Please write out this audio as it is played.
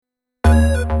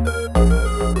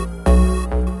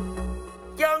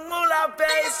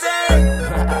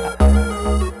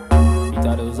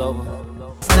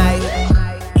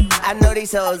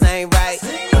these hoes ain't right.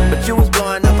 But you was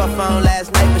blowing up her phone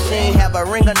last night, but she ain't have a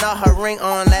ring or not her ring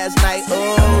on last night.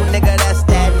 Ooh, nigga, that's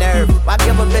that nerve. Why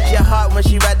give a bitch your heart when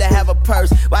she rather have a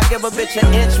purse? Why give a bitch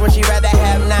an inch when she rather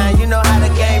have 9? You know how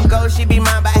the game goes, she be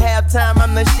mine by halftime,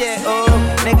 I'm the shit. Ooh,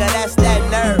 nigga, that's that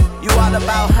nerve. You all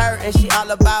about her and she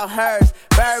all about hers.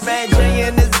 Birdman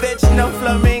Jr. and this bitch, no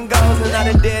flamingos. And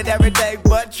I done did everything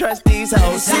but trust these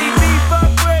hoes. See me fuck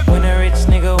with when a rich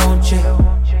nigga won't you,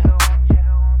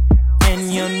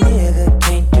 and your nigga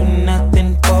can't do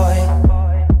nothing for it.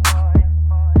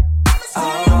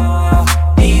 Oh,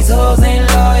 these hoes ain't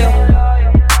loyal.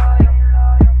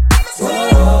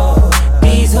 Whoa,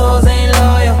 these hoes ain't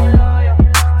loyal.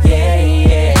 Yeah,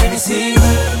 yeah. Let me see.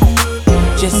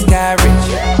 Just got rich.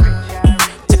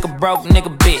 Took a broke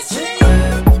nigga bitch.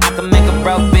 I can make a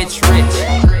broke bitch rich,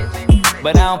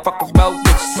 but I don't fuck with broke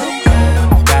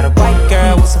bitches. Got a white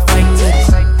girl with some fake titties.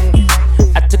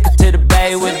 I took her to the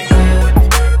bay with me.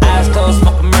 Eyes closed,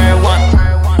 smoking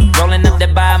marijuana. Rolling up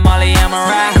that by Molly, I'm a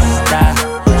rasta.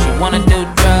 She wanna do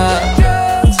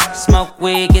drugs, smoke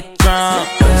weed, get drunk.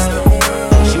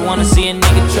 She wanna see a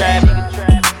nigga trap.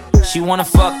 She wanna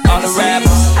fuck all the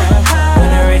rappers.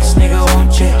 When a rich nigga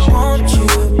won't you,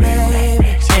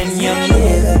 baby? And your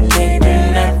nigga can't do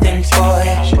nothing for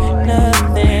it,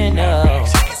 nothing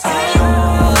else.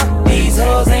 Oh, these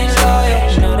hoes ain't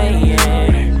loyal, no they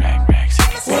ain't.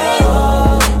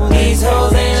 Whoa, these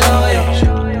hoes ain't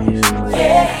loyal,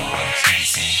 yeah.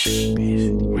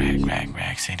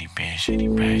 Rack city bitch,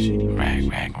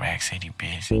 rack city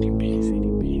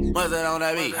bitch. What's that on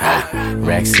that beat?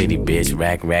 Rack city bitch,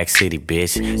 rack city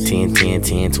bitch. 10,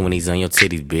 20s on your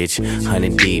titties, bitch.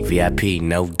 100 deep, VIP,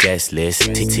 no guest list.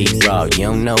 TT Raw, you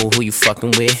don't know who you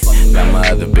fucking with. Got my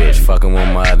other bitch, fucking with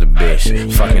my other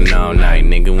bitch. Fucking all night,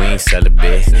 nigga, we ain't sell a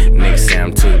bit. Niggas say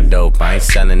I'm too dope, I ain't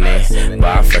selling it.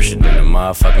 But I'm fresher than a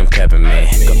motherfucking peppermint.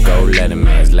 Go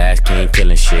Letterman's last king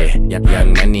killing shit.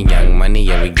 Young money,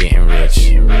 yeah, we getting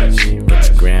rich. Get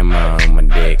your grandma on my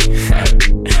dick.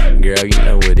 Girl, you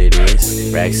know what it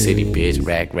is. Rack city bitch,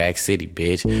 rack city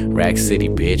bitch. Rack city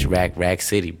bitch, rack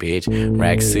city bitch.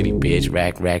 Rack city bitch,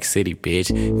 rack city bitch.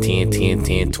 10,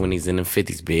 20s and the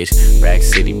 50s, bitch. Rack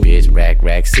city bitch,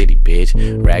 rack city bitch.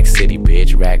 Rack city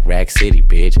bitch, rack city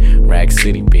bitch. Rack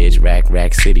city bitch,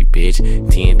 rack city bitch.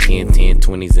 10,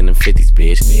 20s and the 50s,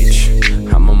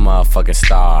 bitch. I'm a motherfucking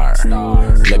star.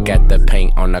 Look at the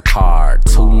paint on the car.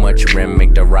 Too much rim,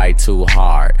 make the ride too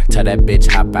hard. Tell that bitch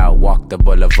hop out, walk the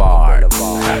boulevard.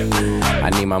 I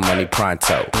need my money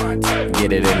pronto.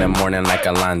 Get it in the morning like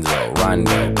Alonzo.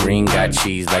 Rondo, green got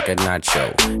cheese like a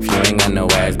nacho. If you ain't got no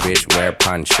ass, bitch, wear a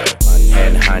poncho.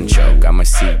 Head honcho, got my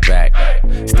seat back.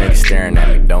 Steady staring at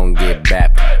me, don't get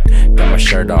back. Got my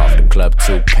shirt off, the club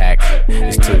 2-pack.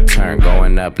 It's 2-turn,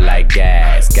 going up like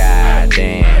gas.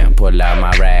 Goddamn, pull out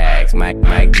my rags.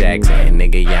 Mike Jackson,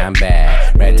 nigga, yeah, I'm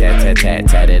bad. Rat-tat-tat-tat,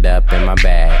 tatted up in my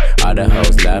bag. All the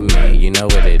hoes love me, you know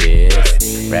what it is.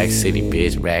 Rack city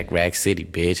bitch, rack city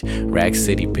bitch. Rack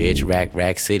city bitch,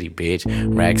 rack city bitch.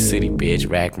 Rack city bitch,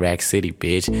 rack city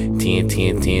bitch.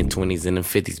 10, 20s and the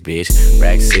 50s, bitch.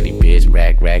 Rack city bitch,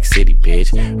 rack city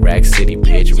bitch. Rack city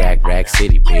bitch, rack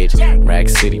city bitch. Rack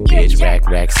city bitch,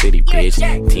 rack city bitch.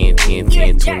 10,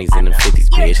 20s and the 50s,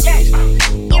 bitch.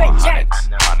 You're a jerk.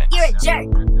 You're a jerk.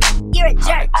 You're a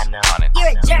jerk. You're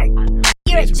a jerk.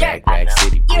 You're a jerk.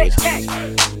 You're a jerk.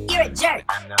 You're a jerk.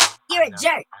 You're a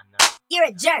jerk. You're a jerk. You're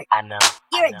a jerk.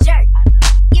 You're a jerk.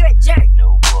 You're a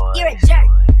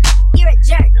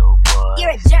jerk.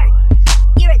 You're a jerk.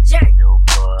 You're a jerk.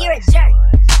 You're a jerk. You're a jerk.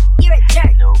 You're a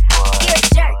jerk. You're a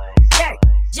jerk. Jerk.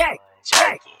 Jerk.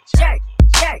 Jerk. Jerk.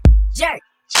 Jerk. Jerk.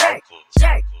 Jerk.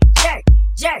 Jerk.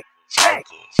 Jerk.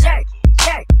 Jerk.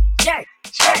 Jerk. Jerk.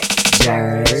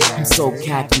 Jerk. I'm so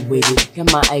cocky with it.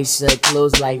 Got my eyes shut,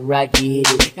 closed like Rocky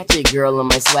hit it. Got your girl on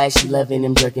my swag, she loving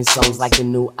them jerking songs like a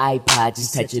new iPod.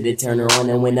 Just touch it to turn her on,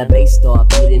 and when the bass start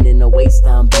beating in the waist,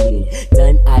 I'm beating.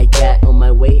 Done, I got on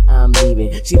my way, I'm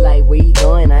leaving. She like, where you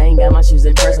going? I ain't got my shoes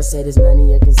in purse. I said, it's none of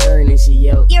your concern, and she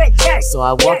yelled, you're a jerk. So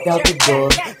I walked out the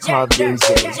door, called DJ.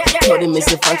 Told him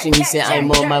it's a function, he said,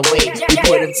 I'm on my way. We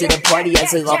put up to the party, I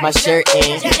took off my shirt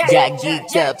and got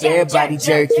geeked up. Everybody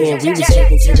jerking, we was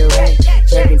jerking to the right,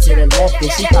 jerking to the left,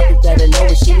 and she popped up out of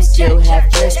nowhere. She was still half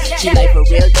dressed. She like a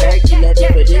real jerk. You let me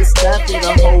put this stuff in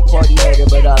the whole party heard her,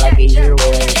 but all I could hear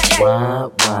was wah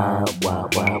wah wah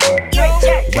wah wah.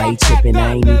 Why you tripping?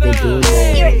 I ain't even do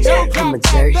that. I'm a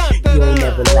jerk. You ain't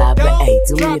never lie, but hey,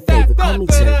 do me a favor, call me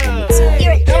jerk in the time.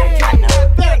 I know.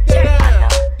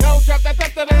 Don't drop that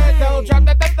da-da-da. Don't drop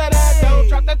that da-da-da. Don't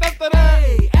drop that da-da-da.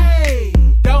 Hey,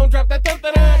 don't drop that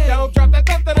da-da-da. Don't drop that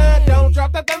da-da-da. Don't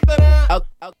drop that da-da-da.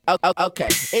 Okay,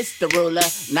 it's the ruler,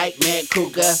 nightmare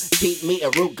cougar, keep me a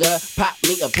Ruger, pop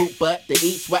me a pooper, the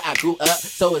east where I grew up,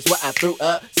 so it's what I threw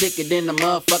up, sicker than the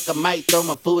motherfucker, might throw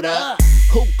my food up.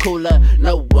 Who cooler?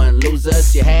 No one loser.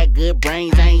 She had good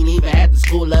brains, I ain't even had to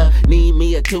school her. Need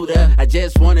me a tutor, I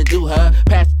just wanna do her.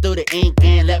 Pass through the ink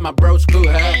and let my bro screw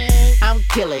her. I'm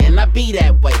killer and I be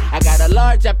that way. I got a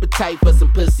large appetite for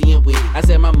some pussy and weed. I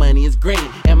said my money is green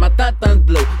and my thun-thun's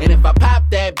blue. And if I pop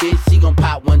that bitch, she gon'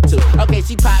 pop one too. Okay,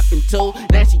 she poppin' two,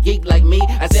 now she geek like me.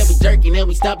 I said we jerking and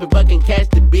we stompin', but can catch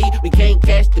the beat. We can't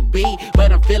catch the beat,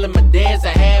 but I'm feeling my dance. I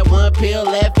had one pill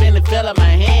left and it fell in my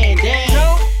hand. Damn.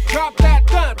 Don't drop that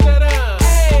dun-dun-dun.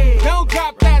 Hey. Don't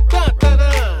drop that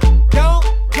dun-dun-dun. Don't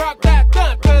drop that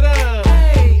dun-dun-dun.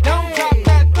 Hey. Don't drop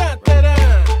that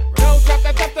dun-dun-dun. Don't drop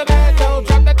that dun-dun-dun. Don't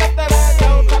drop that dun-dun-dun.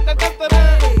 Don't drop that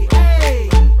dun-dun-dun. Hey.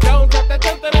 Don't drop that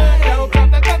dun-dun-dun. Don't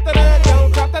drop that dun-dun-dun.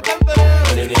 Don't drop that dun-dun-dun.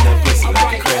 Put it in that pussy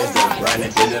like a crash dump. Run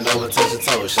it, bend it over, touch your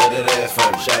toe. Shut it ass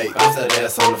from shake. Bounce that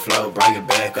ass on the floor, bring it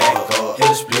back up. Hit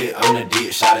a split on the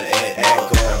dick, shot it at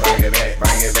ankle. Bring it back,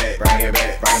 bring it back, bring it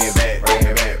back, bring it back, bring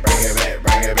it back, bring it back,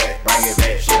 bring it back, bring it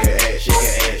back. Shake it ass, shake it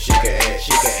ass, shake it ass,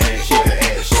 shake it ass, shake it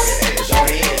ass, shake it ass. Go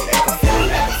ahead, like a fool,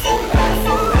 like a fool, like a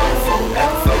fool, like a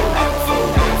fool, like a fool,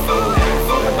 like a fool, like a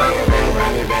fool, like a fool.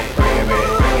 Bring it back, bring it back, bring it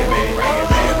back, bring it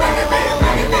back, bring it back,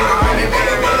 bring it back, bring it back, bring it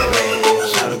back, bring it back.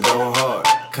 Shout it going hard,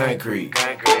 concrete.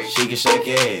 She can shake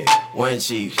your head, one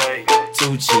cheek,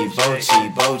 two cheek,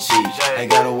 both cheek. I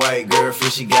got a white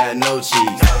girlfriend, she got no cheese.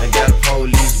 I got a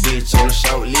police bitch on a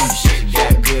short leash. She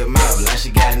got good mouth, like she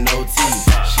got no teeth.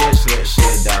 Shit slut,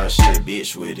 shit dog, shit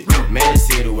bitch with it. Man,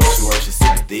 see the way she works, she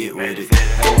super thick with it.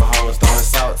 Hang with hoes throwing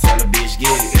salt, tell the bitch get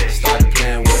it. Started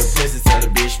playing with a pussy, tell the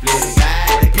bitch split it.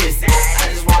 Ride the pussy, I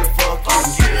just wanna fuck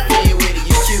you. Be with it,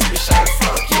 you cute, but shawty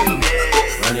fuck you.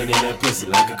 Running in that pussy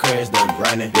like a crash dump.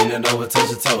 Running, bend it over, touch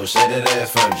your toes, shake that ass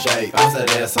from shake. Bounce that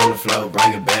ass on the floor,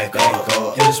 bring it back up.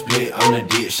 Hit a split on the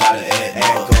dick, shot it at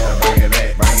ankle. Bring it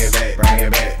back, bring it back, bring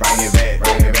it back, bring it back,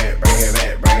 bring it back, bring it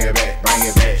back, bring it back, bring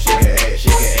it back. Shake it ass,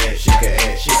 shake it ass, shake it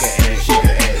ass, shake it ass, shake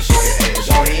it ass, shake it ass.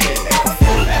 Go ahead, like a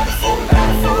fool, like a fool, like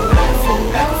a fool, like a fool,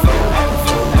 like a fool, like a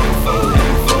fool, like a fool, like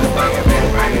a fool. Bring it back,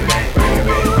 bring it back, bring it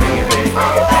back, bring it back,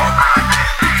 bring it back.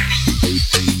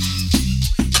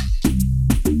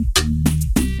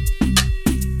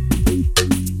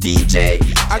 DJ.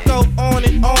 I go on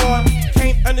and on,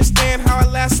 can't understand how I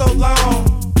last so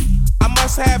long. I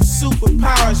must have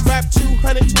superpowers, rap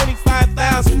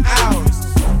 225,000 hours.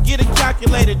 Get a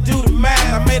calculator, do the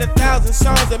math. I made 1,000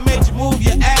 songs that made you move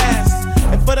your ass.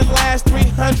 And for the last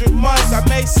 300 months, I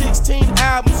made 16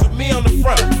 albums with me on the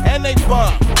front, and they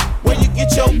bump. Where you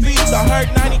get your beats? I heard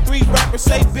 93 rappers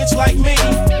say bitch like me.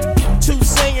 2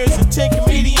 singers and 10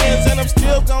 comedians, and I'm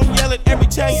still gon' yell it every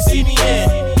time you see me in.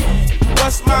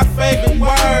 What's my favorite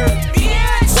word?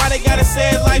 Why they gotta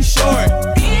say it like short?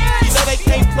 You know they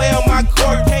can't play on my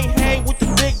court. Can't hang with the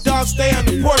big dogs, stay on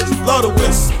the porch. Blow the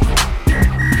whistle.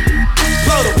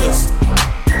 Blow the whistle.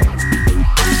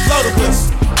 Blow the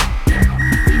whistle.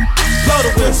 Blow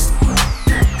the whistle.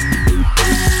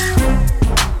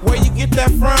 Where you get that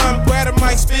from? Grab a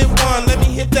mic, spit one. Let me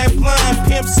hit that blunt.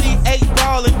 Pimp C, 8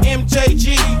 Ball, and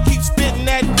MJG. Keep spitting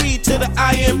that weed to the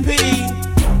IMP.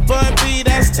 Bun B,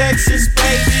 that's Texas,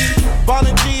 baby.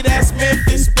 Ballin' G, that's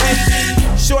Memphis, baby.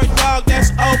 Short dog,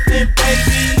 that's Oakland,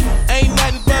 baby. Ain't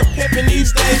nothing but pimpin'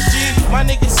 these days, G. My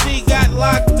nigga C got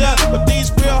locked up, but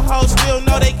these real hoes still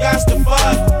know they got to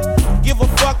fuck. Give a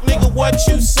fuck, nigga, what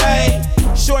you say.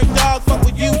 Short dog, fuck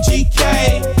with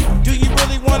UGK. Do you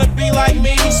really wanna be like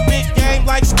me? Spit game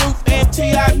like Snoop and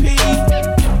T.I.P.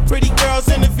 Pretty girls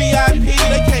in the VIP,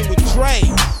 they came with Dre.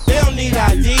 They don't need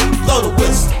ID. Blow the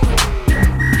whistle.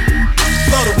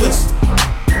 Blow the whistle.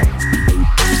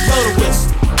 Blow the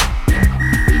whistle.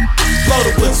 Blow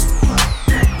the whistle.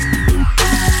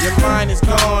 Your mind is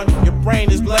gone, your brain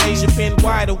is glazed. You've been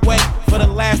wide awake for the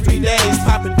last 3 days,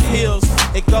 popping pills.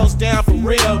 It goes down for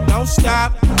real. Don't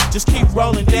stop, just keep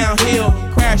rolling downhill.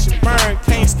 Crash and burn,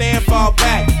 can't stand, fall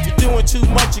back. You're doing too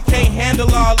much, you can't handle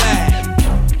all that.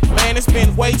 Man, it's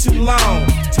been way too long.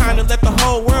 Time to let the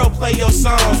whole world play your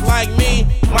songs. Like me,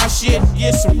 my shit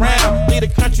gets around. Leave the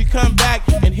country, come back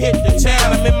and hit the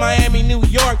town. I'm in Miami, New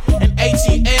York, and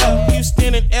ATL.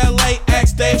 Houston and LA,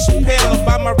 ask Dave Chappelle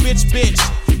about my rich bitch.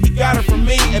 He got her from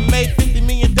me and made $50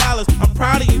 million. I'm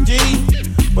proud of you, D.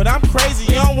 But I'm crazy,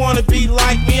 you don't wanna be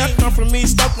like me. I come from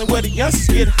East Oakland where the youngsters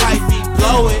get hypey.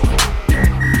 Blow it.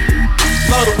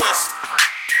 Blow the whistle.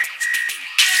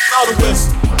 Blow the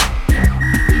whistle.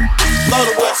 Blow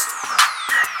the whistle.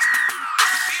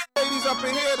 Ladies up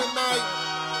in here tonight.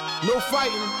 No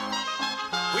fighting.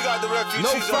 We got the refugees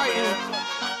No fighting. up in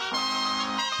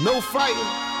here. No fighting.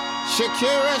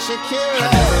 Shakira, Shakira.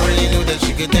 I never really knew that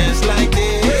she could dance like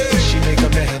this. She make a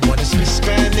man wanna speak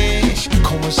Spanish.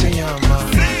 Como se llama?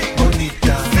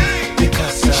 Bonita,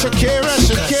 Picasa. Shakira,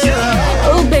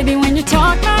 Shakira. Oh, baby, when you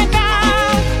talk like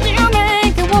that, you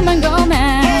make a woman go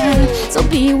mad. So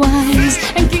be wise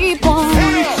and keep on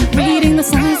reading the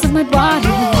signs of my body.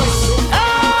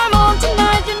 I'm on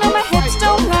tonight, you know my hips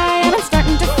don't lie, and I'm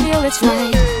starting to feel it's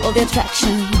right. All the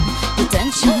attraction, the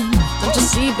tension. Don't you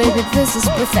see, baby, this is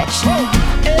perfection.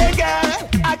 Hey girl,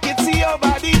 I can see your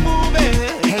body moving,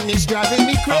 And it's driving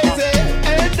me crazy.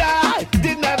 and I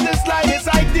didn't have the slightest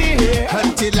idea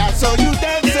Until I saw you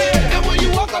dancing. And when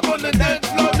you walk up on the dance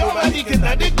floor, nobody can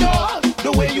ignore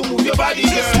the way you move your body,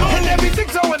 girl. And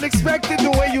everything's so unexpected,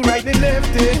 the way you right and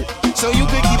left it, so you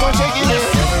could keep on shaking it.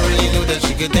 Never really knew that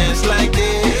she could dance like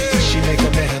this. She make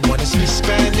a man wanna speak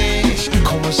Spanish.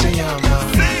 Como se llama?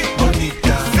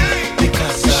 Bonita,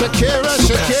 Picasa. Shakira,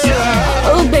 Shakira.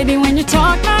 Oh, baby, when you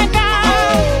talk like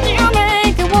that, you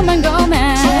make a woman go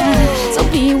mad. So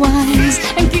be wise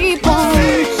and keep on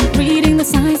reading the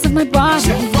signs of my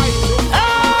body.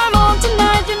 I'm on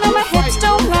tonight, you know my hips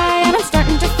don't lie, and I'm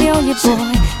starting to feel you,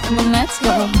 boy. Come on, let's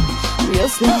go real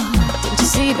slow. Don't you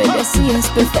see, baby, I see it's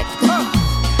perfect.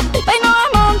 Babe, I know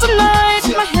I'm on tonight,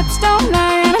 my hips don't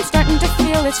lie, and I'm starting to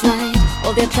feel it's right.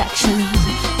 All the attraction,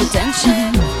 the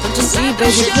tension. Don't you see,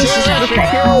 baby, this is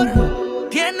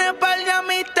perfect. Tiene par de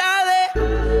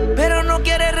amistades, pero no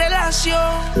quiere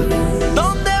relación.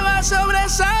 Donde va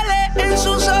sobresale, en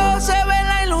sus ojos se ve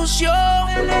la ilusión.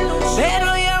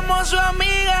 Pero llamó a su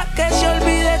amiga que se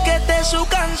olvide que esta es su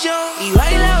canción. Y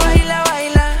baila, baila,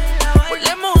 baila,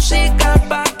 ponle música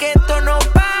pa' que esto no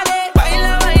pare.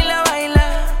 Baila, baila, baila,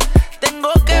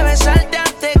 tengo que besarte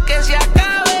antes que se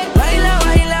acabe. Baila,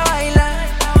 baila, baila,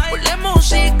 ponle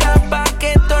música pa'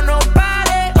 que esto no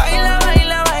pare. Baila,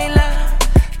 baila, baila,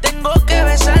 tengo que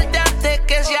besarte antes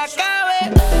que se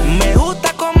acabe. Me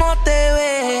gusta cómo te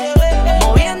ves,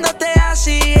 moviéndote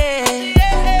así es,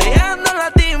 dejando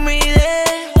la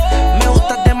timidez. Me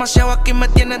gustas demasiado, aquí me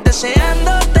tienes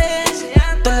deseándote,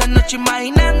 toda la noche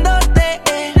imaginándote,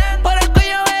 por el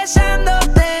cuello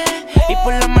besándote y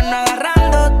por la mano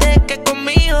agarrándote, que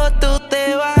conmigo tú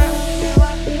te vas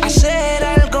a hacer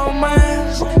algo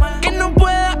más que no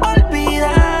puedas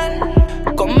olvidar.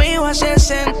 Conmigo haces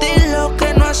sentir lo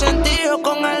que no has sentido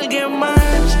con alguien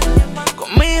más.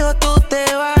 Conmigo tú te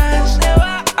vas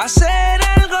a hacer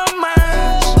algo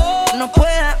más que no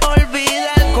puedas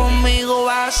olvidar. Conmigo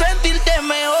vas a sentirte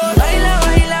mejor. Baila,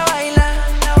 baila, baila,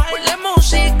 ponle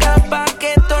música pa'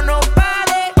 que esto no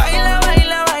pare. Baila,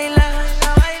 baila, baila,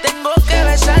 tengo que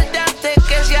besarte antes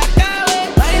que se acabe.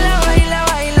 Baila, baila,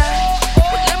 baila,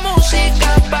 ponle música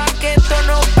pa' que esto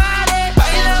no pare.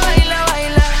 Baila, baila,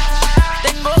 baila,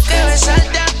 tengo que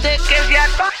besarte antes que se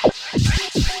acabe.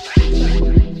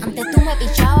 Antes tú me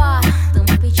pichabas,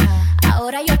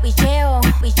 ahora yo picheo.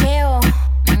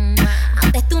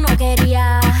 Antes tú no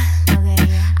querías,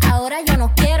 ahora yo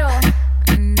no quiero.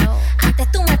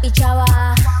 Antes tú me pichabas,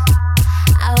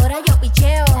 ahora yo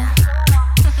picheo.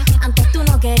 Antes tú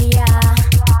no querías,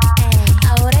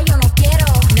 ahora yo no quiero.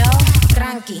 No,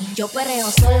 tranqui, yo perreo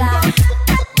sola.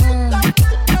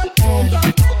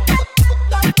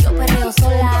 Yo perreo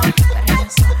sola.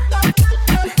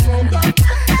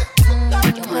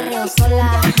 Yo perreo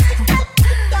sola.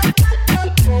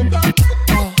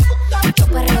 Yo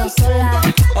perreo sola.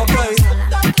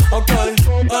 Ok,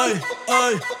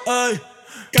 ay,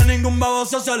 que ningún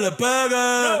baboso se le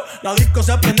pegue. La disco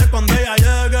se prende cuando ella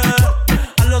llegue.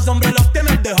 A los hombres los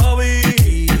tienes de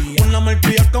hobby, una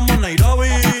marquilla como Nairobi.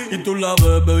 Y tú la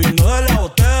ves bebiendo de la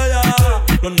botella.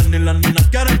 Los nenes y las nenas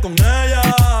quieren con ella.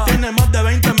 Tiene más de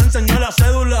 20, me enseñó la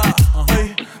cédula.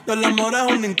 Ay, del amor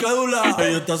es una incrédula.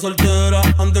 Ella está soltera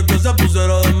antes que se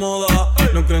pusiera de moda.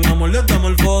 No creen amor, le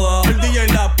damos el foda. El DJ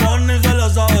la pone y se la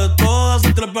sabe toda.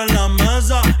 Se trepa en la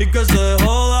mesa y que se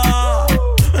joda.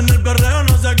 En el perreo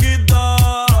no se quita.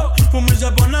 Fuma y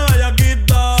se pone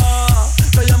bellaquita.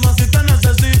 Te llama si te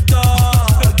necesita.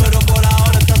 Pero por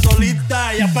ahora está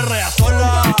solita. Ella perrea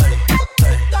sola.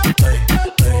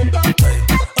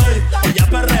 Ella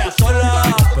perrea sola.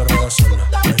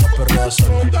 Ella perrea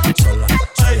sola.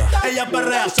 Ella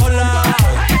perrea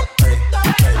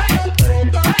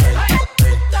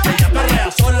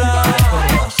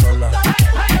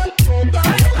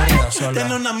sola.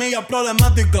 Tiene una amiga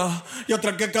problemática y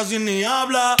otra que casi ni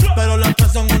habla, pero las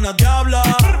tres son una diabla.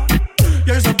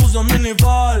 Y ahí se puso mini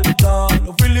falta,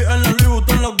 los Phillies en la Louis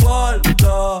Vuitton los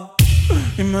guarda.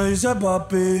 Y me dice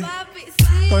papi,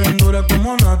 estoy en dura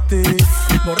como Nati.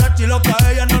 Borracha y loca,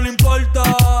 a ella no le importa.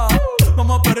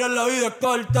 Vamos a perrear, la vida es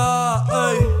corta.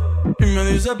 Ey. Y me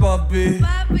dice papi,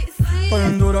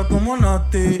 bien dura como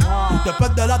Nati.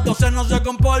 Después de las 12 no se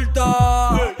comporta.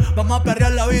 Vamos a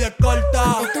perrear, la vida es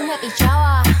corta. Antes tú me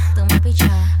pichabas,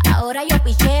 ahora yo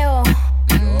picheo.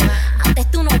 Antes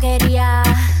tú no querías,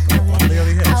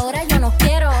 ahora yo no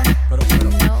quiero.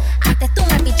 Antes tú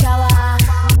me pichabas,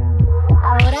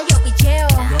 ahora yo picheo.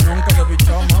 Yo nunca te he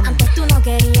pichado, mami. Antes tú no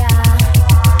querías,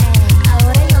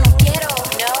 ahora yo no quiero.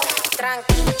 No,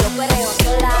 tranqui, yo perreo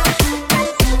sola.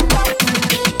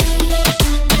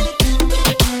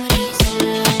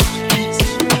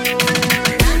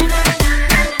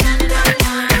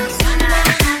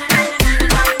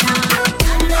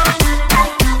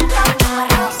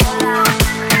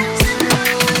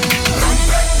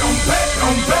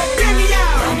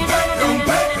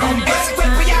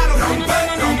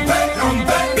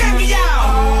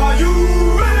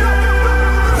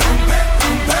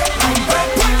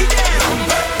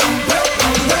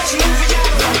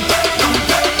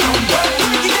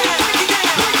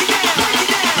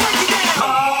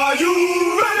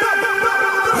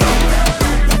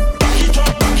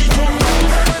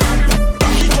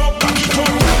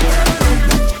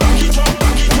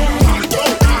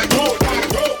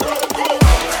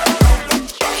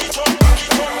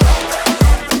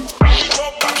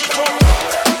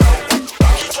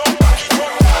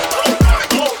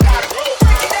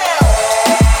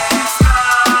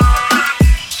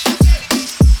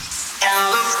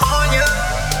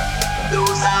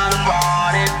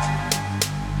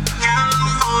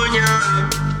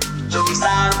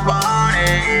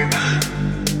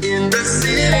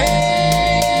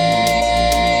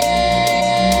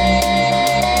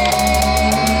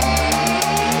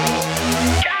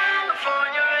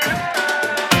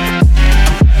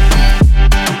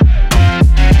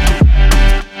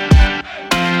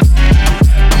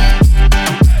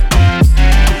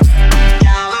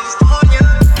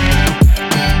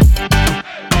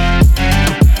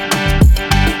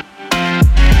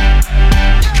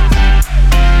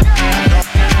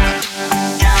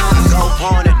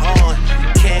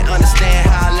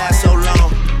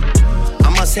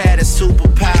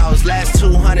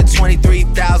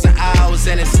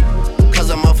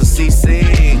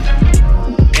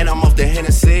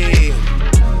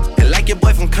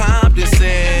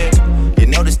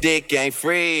 Ain't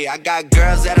free. I got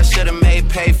girls that I should've made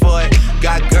pay for it.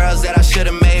 Got girls that I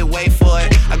should've made wait for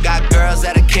it. I got girls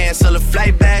that'll cancel a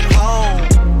flight back home.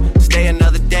 Stay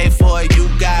another day for it. You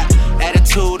got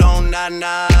attitude on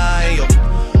nana, yo.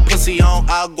 Pussy on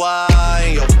agua,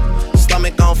 yo.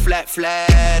 Stomach on flat,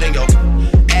 and yo.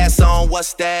 Ass on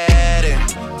what's that?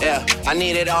 And yeah, I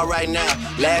need it all right now.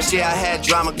 Last year I had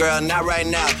drama, girl, not right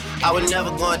now. I would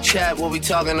never go and chat what we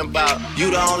talking about. You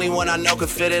the only one I know could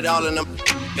fit it all in them.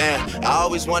 Man, I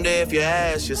always wonder if you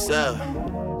ask yourself,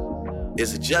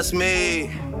 is it just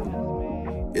me?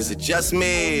 Is it just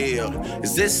me? Or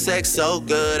is this sex so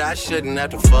good I shouldn't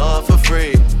have to fuck for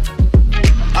free?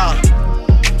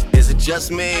 Is it just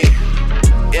me?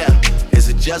 Yeah, is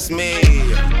it just me?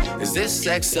 Is this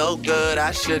sex so good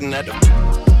I shouldn't have to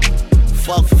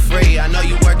fuck for free? I know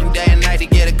you working day and night to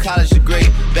get a college degree.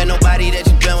 Bet nobody that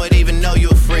you been with even know you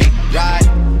a freak, right?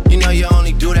 You know you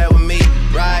only do that with me,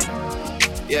 right?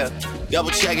 Yeah, double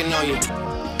checking on you.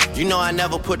 You know I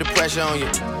never put the pressure on you.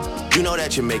 You know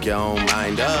that you make your own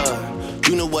mind up.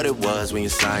 You knew what it was when you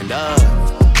signed up.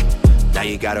 Now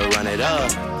you gotta run it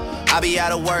up. I be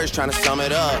out of words trying to sum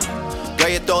it up. Girl,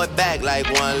 you throw it back like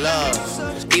one love.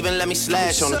 Even let me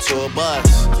slash on the tour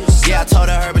bus. Yeah, I told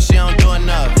her, but she don't do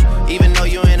enough. Even though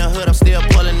you in the hood, I'm still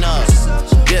pulling up.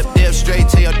 Dip straight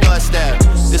to your doorstep.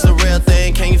 This a real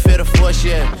thing, can you feel the force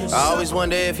yet? I always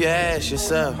wonder if you ask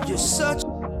yourself,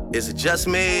 is it just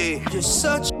me?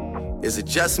 Is it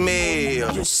just me?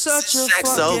 You're such a sex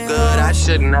so good I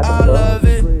shouldn't have to I love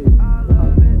it.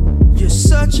 You're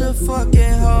such a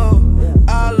fucking hoe.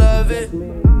 I love it.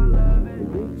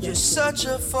 You're such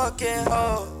a fucking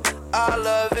hoe. I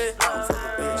love it.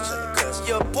 Cause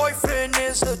your boyfriend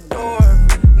is a dork.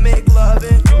 Make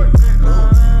loving.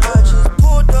 I just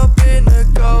pulled up in the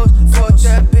ghost. Fuck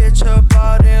that bitch up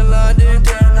out in London.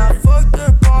 Then I fucked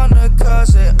up on her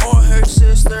cousin or her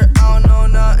sister. I don't know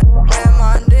nothing. And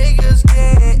my niggas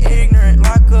getting ignorant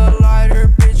like a lighter.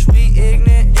 Bitch, we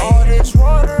ignorant. All this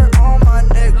water on my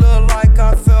neck look like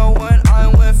I fell when I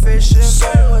went fishing.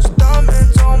 So much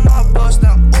diamonds on my bust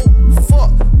now. Ooh,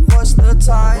 fuck, what's the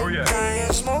time?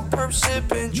 Getting smoke, perp,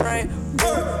 sipping, drain.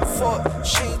 Ooh, fuck,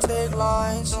 she take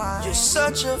lines. You're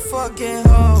such a fucking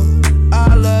hoe.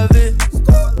 I love it.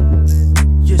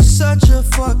 You're such a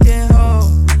fucking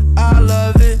hoe. I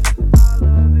love it.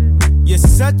 You're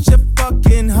such a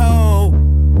fucking hoe.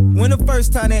 When the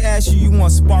first time they asked you, you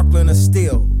want sparkling or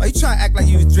still? Are you trying to act like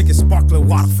you was drinking sparkling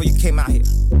water before you came out here?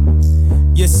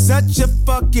 You're such a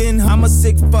fucking, I'm a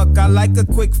sick fuck, I like a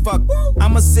quick fuck.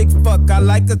 I'm a sick fuck, I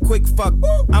like a quick fuck.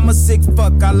 I'm a sick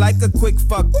fuck, I like a quick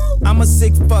fuck. I'm a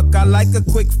sick fuck, I like a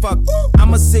quick fuck.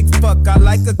 I'm a sick fuck, I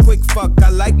like a quick fuck. I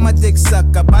like my dick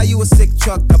suck, I buy you a sick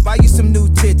truck. I buy you some new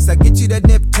tits, I get you that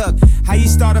nip tuck. How you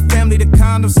start a family, the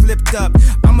condom slipped up.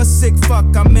 I'm a sick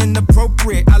fuck, I'm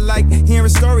inappropriate. I like hearing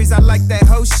stories, I like that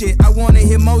hoe shit. I wanna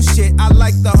hear more shit, I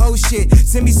like the whole shit.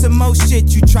 Send me some more shit,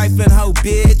 you trifling hoe,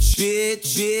 bitch.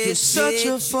 You're such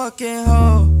a fucking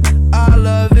hoe, I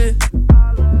love it.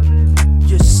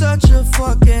 You're such a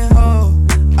fucking hoe,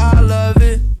 I love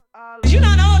it. You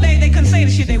know, in the old days, they couldn't say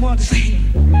the shit they wanted to say.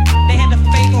 They had the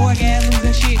fake orgasms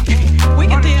and shit. We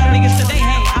can tell niggas today,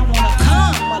 hey, I wanna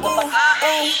come,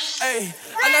 motherfucker. Hey,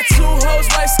 I got 2 hoes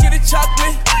like skinny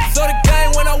chocolate. Throw the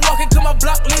game when I walk into my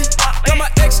block list. Got my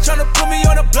ex tryna put me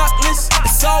on a block list.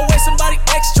 It's always somebody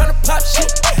ex tryna pop shit.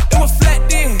 It was flat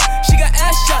then, she got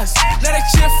ass shots. Now they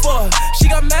cheer for her, she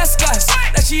got mascots.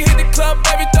 Now she hit the club,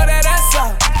 baby, throw that ass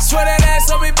out. Swear that ass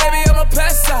on me, baby, I'ma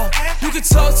pass out. You can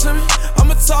talk to me,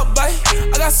 I'ma talk, babe.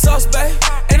 I got sauce, babe,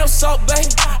 ain't no salt, babe.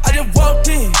 I just walked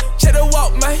in, check the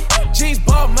walk, man. Jeans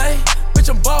ball, man, bitch,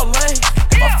 I'm ballin'.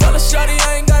 If I fell a shawty,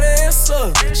 I ain't got an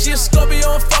answer. She a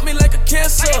Scorpio and fuck me like a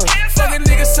cancer. Fucking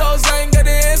niggas hoes, I ain't got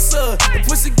the answer. The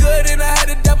pussy good and I had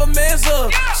to dab a man's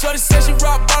up. Shorty said she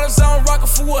rock bottles, I don't rock it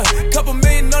for what? Couple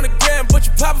million on the gram, but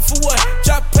you poppin' for what?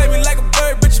 Try to play me like a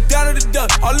bird, but you down to the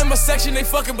duck. All in my section, they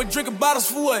fucking, but drinking bottles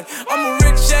for what? I'm a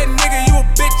rich ass nigga, you a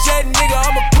bitch ass nigga.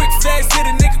 I'm a quick fast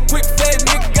hitter nigga, quick fast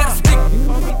nigga. Gotta speak.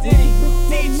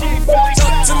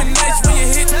 Talk to me nice when you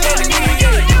hit that nigga,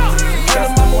 yeah. When the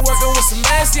mama working with some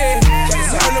ass, yeah.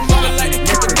 When the mama like to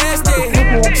get the nasty.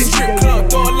 Strip club,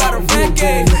 throw a lot of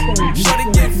reggae.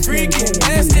 Shorty get freaky,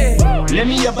 nasty. Let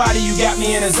me your body, you got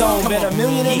me in a zone. Bet $1.5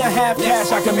 million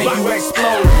cash, I can make you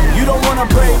explode. You don't wanna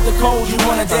brave the cold, you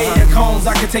wanna date the cones.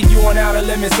 I can take you on outer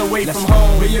limits away from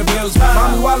home. Where your bills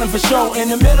mommy wildin' for show. In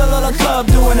the middle of the club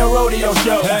doing a rodeo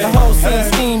show. The whole scene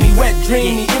steamy, wet,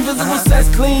 dreamy. Invisible sex,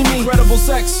 clean me. Incredible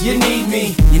sex, you need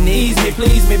me. You need me,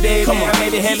 please me, baby. I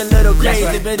maybe have a little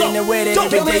crazy, but in the way that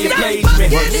every day you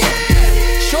please me.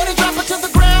 Shorty drop her to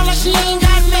the ground like she ain't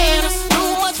got manners.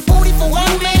 Too much booty for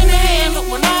one man to handle.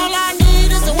 When all I need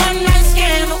is a one-night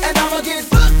scandal, and I'ma get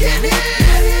fucking hit.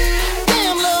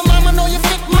 Damn, little mama, know you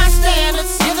fit my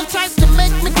standards. You're the type to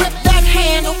make me grip that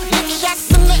handle. Lick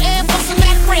shots in the air, bustin'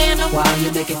 that random. While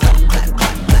you make it clap, clap,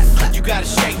 clap, clap, clap. You gotta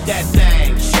shake that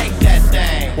thing, shake that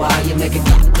thing. While you make it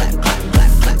clap, clap, clap,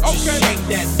 clap, clap. Okay. Shake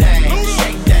that thing,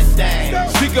 shake that thing.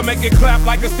 She can make it clap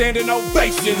like a standing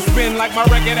ovation. Spin like my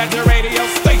record at the radio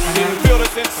station. Feel the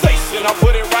sensation, I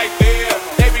put it right there.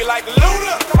 They be like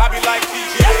Luda, I be like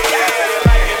DJ. Yeah,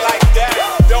 like it like that,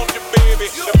 don't you, baby?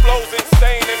 The flow's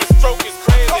insane and the stroke is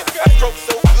crazy. I stroke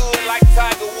so good like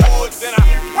Tiger Woods, and I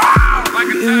wow like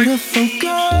a beautiful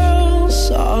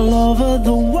girls all over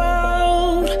the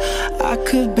world. I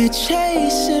could be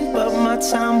chasing, but my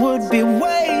time would be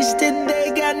wasted.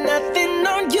 They got nothing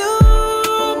on you.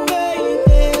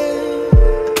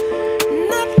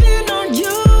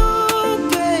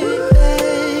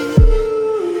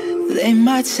 They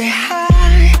might say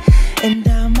hi, and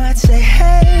I might say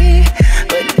hey,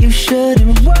 but you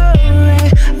shouldn't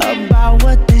worry about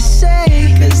what they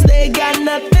say, 'cause they got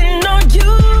nothing on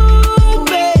you,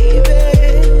 baby.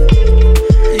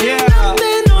 Yeah.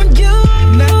 Nothing on you,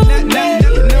 nothing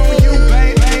on you,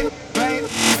 baby.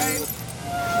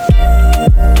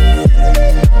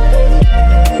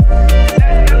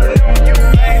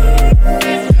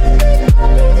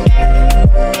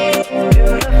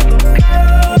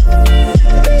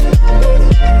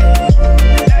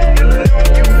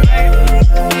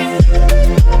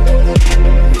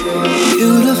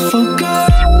 Beautiful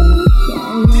girl.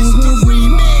 This the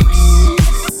remix.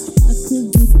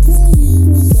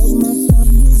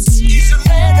 It's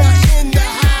Atlanta in the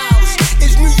house.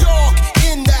 It's New York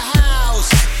in the house.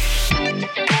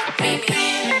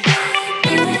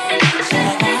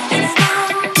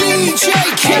 DJ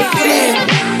Khaled.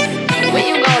 When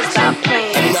you gonna stop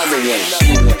playing? Another one.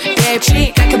 Bad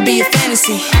chick, I could be a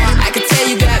fantasy. I could tell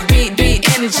you got big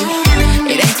energy.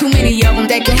 It ain't too many of them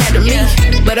that can handle me,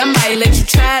 but I might let you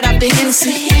try it off the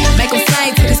Hennessy. Make them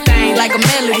sing to this thing like a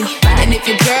melody. And if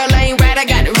your girl ain't right, I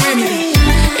got the remedy.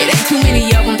 It ain't too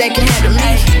many of them that can handle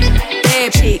me.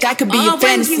 Bad chick, I could be a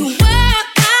fantasy.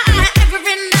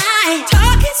 Every night,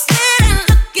 talking sweet and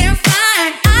looking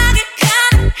fine. I get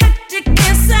kinda hectic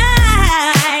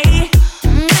inside.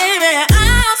 Baby,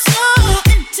 I'm so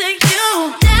into you.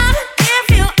 Now if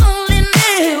you only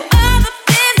knew all the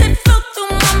things that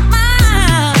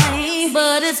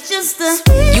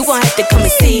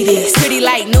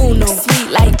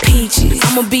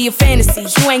be a fantasy.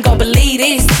 You ain't gon' believe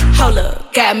this. Hold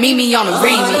up, got Mimi on the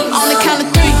remix. On the count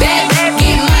of 3, bad,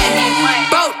 get money.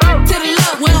 Broke to the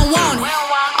love, we don't want it.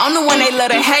 I'm the one they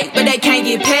love to hate, but they can't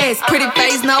get past. Pretty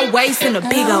face, no waist, and a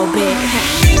big old bag.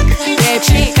 Bad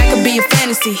chick, I could be a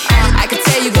fantasy. I could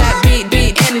tell you got big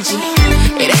energy.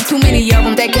 It ain't too many of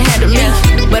them that can handle me,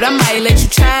 but I might let you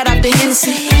try it off the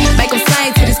Hennessy. Make them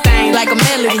sing to this thing like a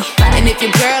melody. And if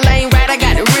your girl ain't right, I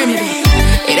got the remedy.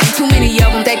 It ain't too many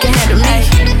of them that can handle me.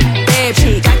 Bad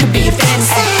chick, I could be a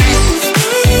fantasy.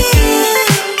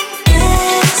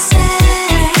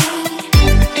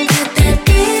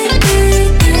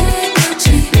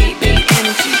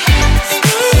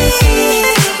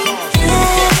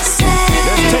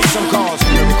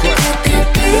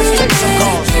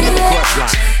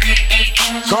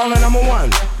 Caller number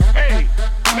 1. Hey,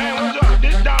 man, what's up?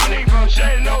 This Dominic from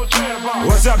Shady No Trailer Park.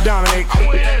 What's up, Dominic? I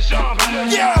want that song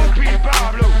from Peter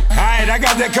Pablo. Alright, I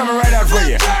got that coming right up for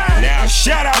you. Now,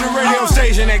 shout out the radio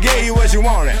station that gave you what you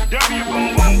wanted.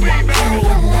 W-boom boom baby.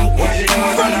 What you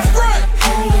doing from the front?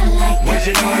 What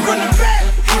you doing from the back?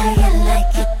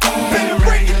 Better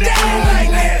break it down like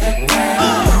that.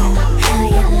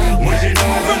 What you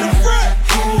doing from the front?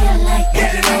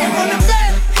 What you doing from the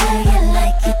back?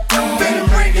 Better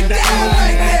break it down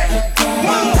like that.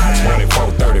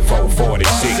 24, 34,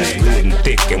 46, good and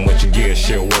thick, and what you give,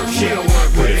 she'll work shit.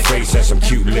 Pretty face and some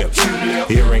cute lips,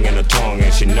 earring and a tongue,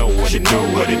 and she know what it do,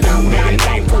 what it do. Make a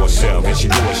name for herself, and she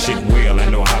do her shit well,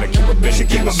 and know how to keep a business,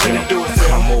 keep herself.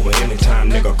 Come over anytime,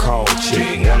 nigga, call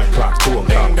chick. 1 o'clock, 2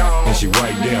 o'clock, and she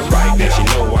right there, She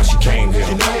know why she came here,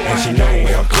 and she know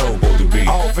where her clothes supposed to be.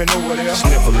 Off and over there,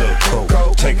 sniff a little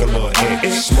coke, take a little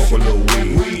X, smoke a little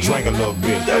weed, drink a little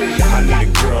bit. I need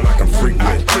a girl I can freak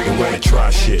with, and wanna try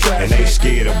shit, and ain't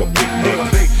scared of a big dick.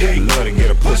 Love to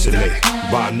get a pussy lick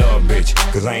by another bitch,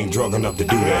 cause I ain't drunk enough to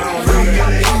do that.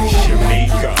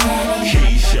 Shamika,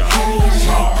 Keisha,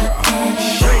 Tara,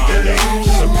 Shayla,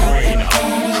 Sabrina,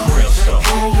 Crystal,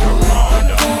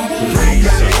 Miranda,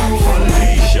 Lisa,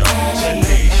 Felicia,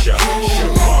 Tanisha,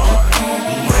 Siobhan,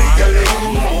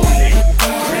 Monique,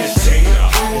 Christina,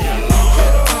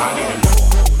 Yolanda. I need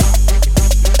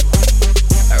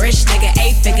A rich nigga,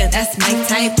 8-figure, that's my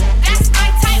type. That's my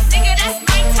type, nigga, that's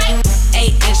my type.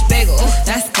 8-inch bagel,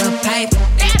 that's the pipe.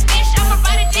 That bitch, I'ma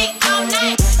ride a dick all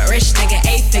night. A rich nigga,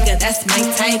 8-figure, that's my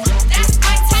type. That's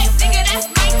my type, nigga, that's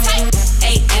my type.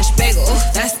 8-inch bagel,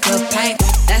 that's the pipe.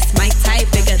 That's my type,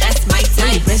 nigga, that's my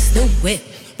type. New wrist, new whip,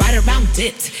 right around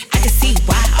dipped. I can see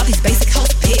why all these basic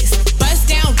hoes pissed. Bust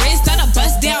down wrist, not a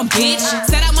bust down bitch.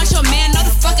 Said I want your man, no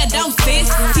the fuck I don't fit.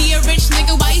 See a rich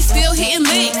nigga, why he still hitting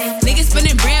licks? Nigga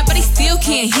spinning bread, but he still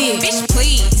can't hit. Bitch,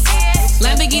 please.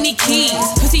 Lamborghini keys,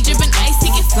 pussy dripping ice, he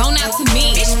get flown out to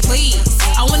me. Bitch, please.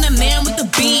 I want a man with the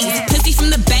bees, pussy from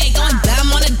the bag, going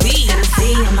dumb on a D.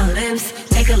 Hennessy on my lips,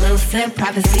 take a little sip,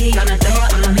 privacy on the door,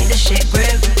 I'ma make the shit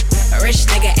grip. A rich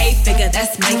nigga, 8-figure,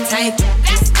 that's my type.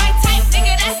 That's my type,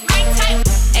 nigga, that's my type.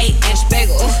 8-inch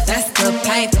bagel, that's the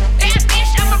pipe. That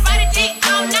bitch, I'ma ride a dick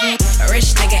all night. A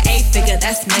rich nigga, 8-figure,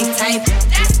 that's my type.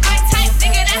 That's my type,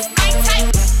 nigga, that's my type.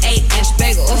 8-inch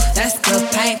bagel, that's the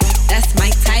pipe. That's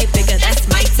my type, nigga, that's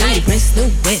my type. New wrist,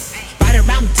 new whip, right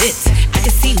around dips. I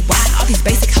can see why all these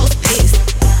basic hoes pissed.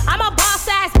 I'm a boss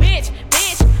ass bitch,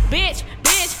 bitch, bitch,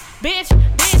 bitch, bitch,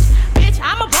 bitch, bitch.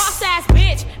 I'm a boss ass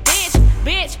bitch, bitch,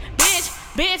 bitch, bitch,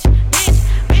 bitch, bitch,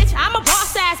 bitch. I'm a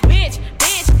boss ass bitch,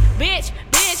 bitch, bitch,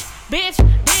 bitch, bitch,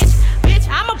 bitch, bitch.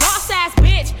 I'm a boss ass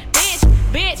bitch, bitch,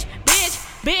 bitch, bitch,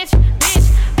 bitch, bitch,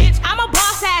 bitch. I'm a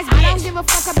boss ass bitch. I don't give a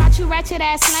fuck about you ratchet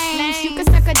ass lames. You can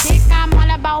suck a dick, I'm all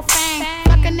about fame.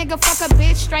 Fuck a nigga, fuck a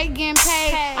bitch, straight getting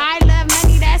paid. I love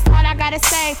money, that's all I gotta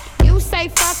say. You say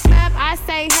fucked up, I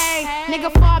say hey.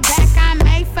 Nigga fall back, I'm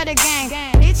made for the game.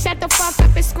 Bitch, shut the fuck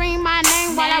up and scream my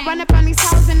name while I run up on these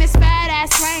hoes in this fat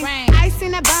ass rain. I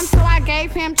seen a bump, so I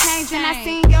gave him change. And I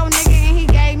seen yo nigga and he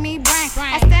gave me brain.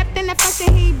 I stepped in the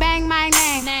function, he banged my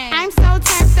name. I'm so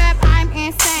turned up, I'm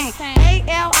insane.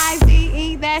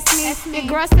 A-L-I-Z-E, that's me. Your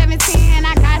girl 17 and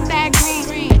I got that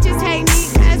green. Bitches hate me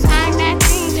cause I'm that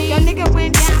teen. Your nigga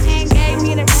went down and gave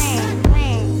me the ring.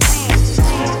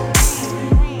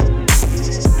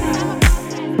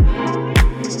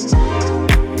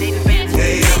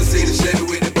 Hey, ever see the Chevy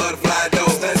with the butterfly door?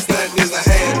 Stunt is a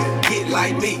hand, get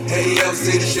like me. Hey, ever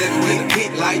see the Chevy with the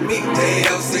pit like me? Hey,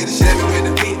 ever see the Chevy with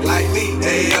the pit like me?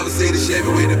 Hey, ever see the Chevy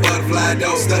with the butterfly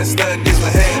door? Stunt is a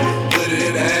hand, put it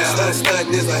in the air. Stunt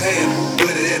is a hand,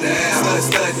 put it in the air.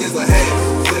 Stunt is a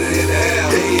hand, put it in the air.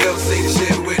 Hey, ever see the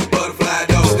Chevy with the butterfly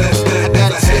door? Stunt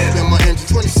is a hand. In my engine,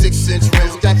 26-inch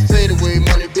rims, got the fadeaway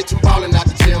money, bitch, I'm ballin' out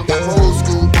the gym. Got my old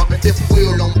school bumpin', fifth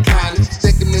wheel on the kindness.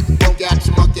 Think a nigga broke out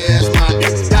your monkey ass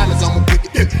mind.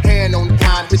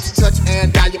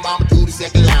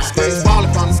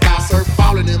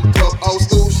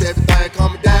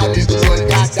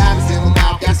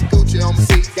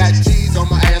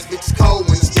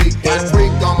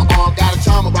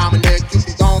 You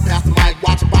can go on past the mic,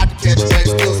 watch about to catch check.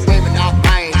 Still screaming out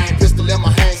pain. Pistol in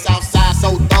my hand, south side,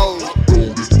 so throw.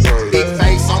 Big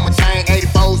face on my chain,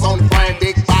 84s on the frame.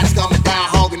 Big bodies coming down,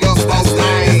 hogging up folks'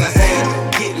 lanes.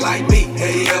 Get like me,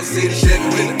 hey, ever see the Chevy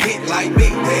with a hit like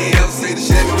me? Hey, ever see the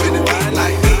Chevy with a hit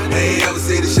like me? Hey, ever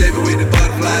see the Chevy with the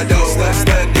butterfly door?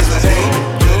 Stunt is a hey,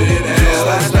 put it in the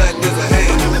ass. Stunt is a hey,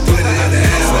 put it in the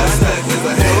ass. Stunt is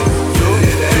a hey, put it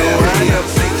in the ass. I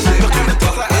ever see the Chevy with the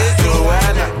butterfly door?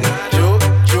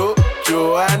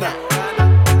 Johanna.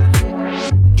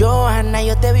 Johanna,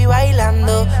 yo te vi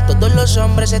bailando. Todos los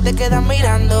hombres se te quedan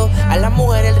mirando. A la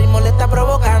mujer el ritmo le está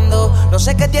provocando. No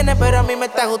sé qué tiene, pero a mí me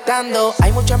está gustando.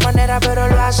 Hay muchas maneras, pero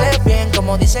lo haces bien.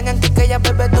 Como dicen en Quiqueya,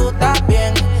 bebé, tú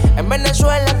también. En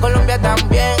Venezuela, en Colombia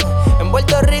también. En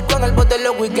Puerto Rico, en el bote de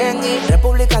los weekends. Y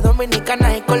República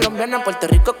Dominicana y Colombiana. Puerto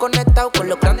Rico conectado con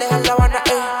los grandes en La Habana,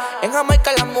 En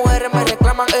Jamaica las mujeres me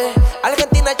reclaman,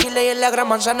 Argentina, Chile y en la Gran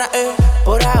Manzana,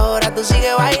 Por ahora tú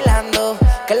sigues bailando.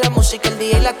 Que la música el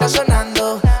DJ la está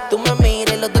sonando. Tú me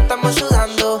miras y los dos estamos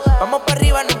sudando. Vamos para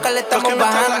arriba, nunca le estamos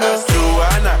bajando.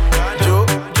 Johanna,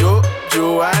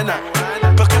 Johanna.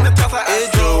 ¿Por qué me tratas así?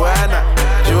 Johanna,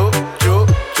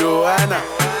 Johanna.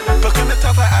 ¿Por qué me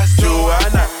tratas así?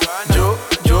 Johanna,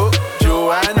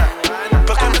 Johanna.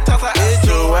 ¿Por qué me tratas así?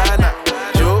 Johanna,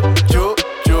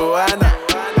 Johanna.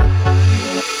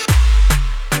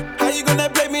 How you gonna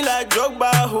play me like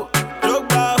Drogba, ho?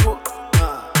 Drogba, ho?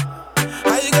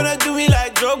 How you gonna do me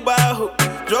like Drogba, ho?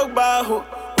 Drogba, ho?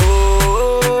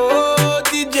 Oh,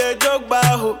 DJ Drogba,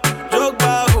 ho?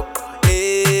 Drogba, ho?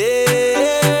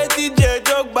 DJ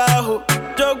Drogba, ho?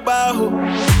 Drogba, ho?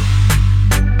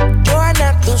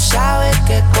 Johanna, tú sabes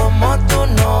que como tú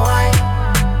no hay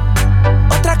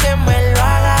otra que me lo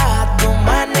haga a tu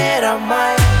manera,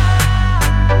 más.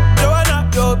 Johanna,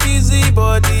 your busy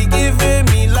body giving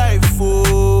me life,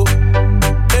 oh,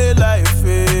 hey life,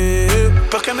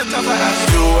 ¿Por qué me tratas así?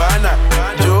 Johanna,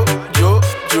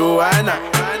 Johanna.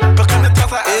 ¿Por qué me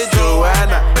tratas así?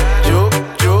 Johanna,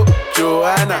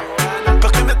 Johanna.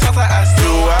 ¿Por qué me tratas así?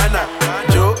 Johanna,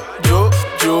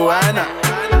 Johanna.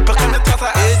 ¿Por qué me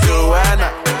tratas así?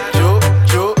 Johanna,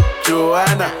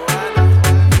 Johanna.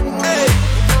 Hey,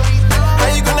 how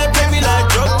you gonna play me like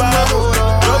Drogba?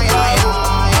 Drogba.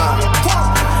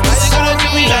 How you gonna do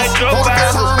me like Drogba?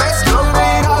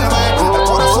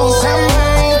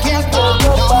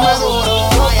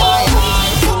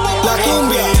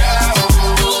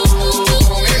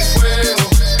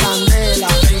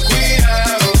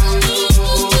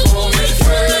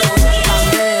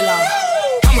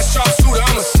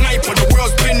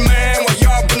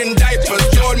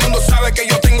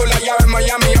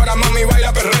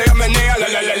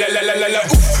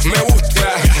 Me gusta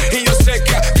y yo sé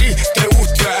que a ti te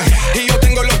gusta y yo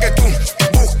tengo lo que tú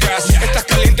buscas. Estás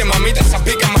caliente, mamita, esa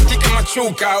pica, mastica,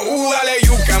 machuca. Dale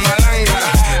yuca, malanga.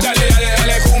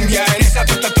 Dale cumbia en esa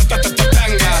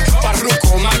tanga.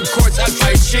 Parruco, Marcos,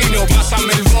 Alfa y Chino.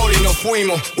 Pásame el bol y nos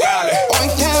fuimos. Dale. Hoy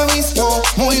te he visto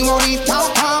muy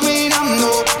bonita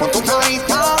caminando con tu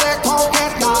carita de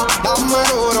coqueta. Dame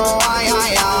duro, ay,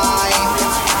 ay, ay.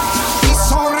 Y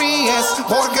sonríes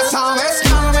porque sabes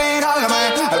que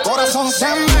el corazón se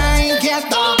me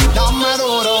inquieta, dame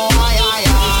duro, ay, ay,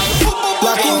 ay.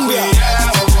 La cumbia.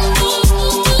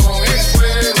 El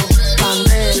fuego.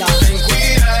 Candela. Ten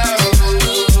cuidado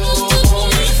con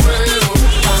el fuego.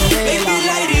 Candela. Baby,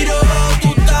 light it up, tú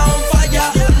estás on falla.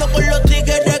 Ando con los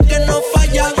tigres que no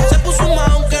fallan. Se puso más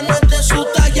aunque no es de su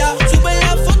talla. Sube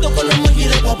la foto con el emoji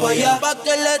de papaya. Pa'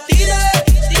 que le tire.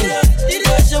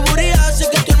 Ese booty hace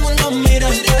que todo el mundo mire.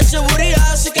 Ese booty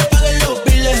hace que paguen los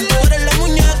biles.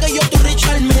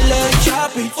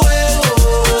 Chapi, fuego,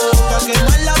 pa'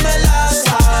 quemar la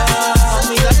melaza.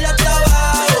 Mami, dale hasta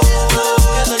abajo,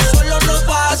 que del suelo no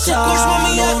pasa.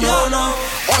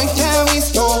 Hoy te he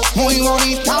visto muy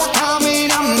bonita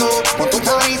caminando con tu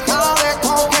carita de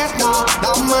coqueta.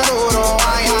 Dame duro,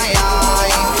 ay, ay,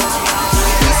 ay.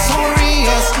 Y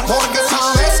sonríes porque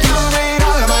sabes que al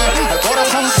mirarme el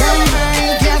corazón se me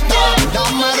inquieta.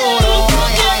 Dame duro,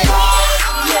 ay, ay, ay.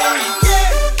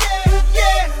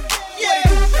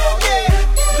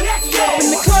 In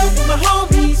the club with my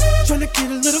homies, tryna get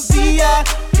a little VI.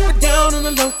 Keep it down on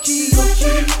the low key.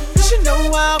 You should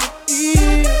know how it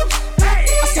is.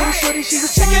 I saw the shorty, she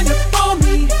was checking up on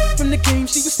me. From the game,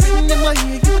 she was spitting in my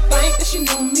ear. You would think that she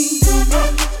knew me.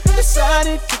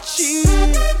 Decided to cheat.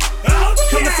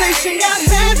 Conversation got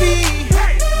heavy.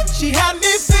 She had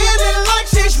me feeling like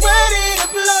she's ready to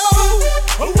blow.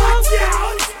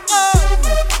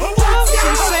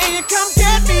 She's saying, come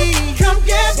get me, come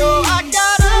get me. So I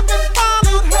got up and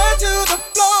followed her to the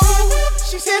floor.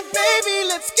 She said, baby,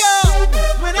 let's go.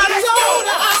 When I told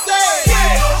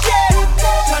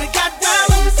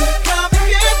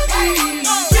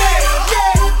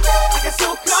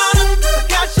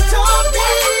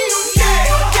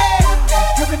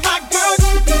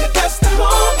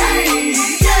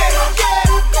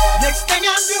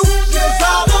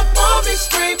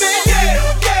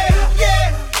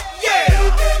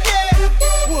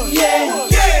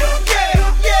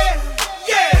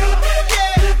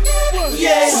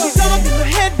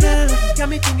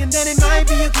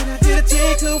wanna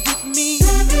take her with me.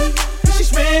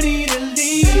 She's ready to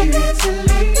leave.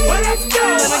 Well, let's go.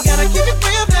 And I gotta keep it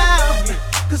real now,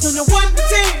 cause on the 1 to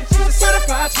 10, she's a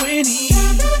certified 20.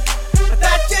 But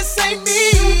that just ain't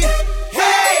me.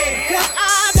 Hey, cause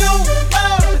I don't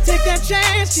love to take that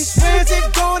chance. She swears it's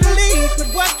gonna leave, but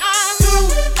what I do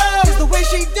love is the way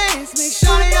she dance. Make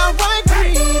sure they alright for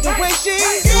me. The way she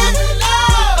get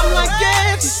love, I'm like,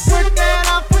 yeah, just work that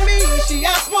out for me. She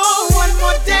asked for one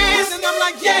more dance, and I'm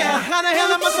like, yeah, how the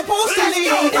hell am I supposed to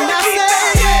leave? And I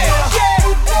said, yeah,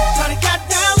 Shawty got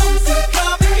down low to the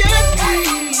club and get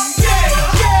free.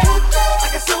 I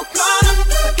got so caught up,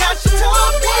 I got you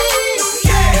told me.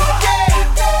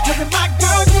 Look at my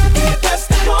girl, you can be the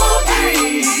best for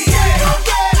me.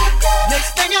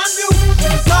 Next thing I knew, she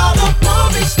was all up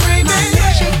on me screaming.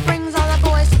 She brings all the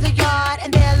boys to the yard,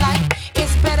 and they're like,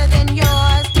 it's better than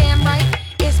yours. Damn right,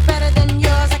 it's better than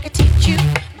yours. I could teach you,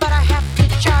 but I have to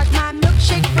charge. My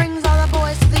milkshake brings all the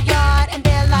boys to the yard, and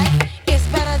they're like, it's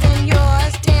better than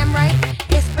yours. Damn right,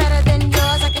 it's better than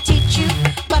yours. I could teach you,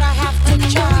 but I have to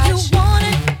charge. You want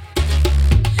it,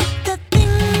 the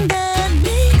thing that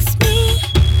makes me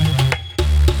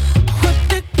what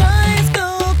the guys go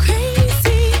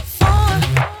crazy for.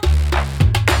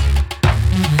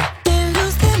 They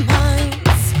lose their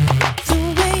minds the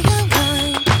way you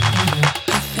whine.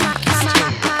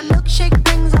 My milkshake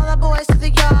brings all the boys to the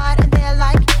yard, and they're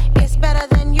like, it's better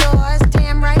than yours.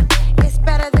 Damn right, it's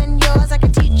better than yours. I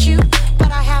could teach you,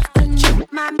 but I have to chew.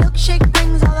 My milkshake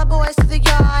brings all the boys to the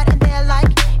yard, and they're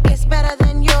like, it's better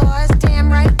than yours.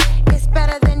 Damn right, it's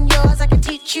better than yours. I could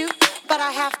teach you, but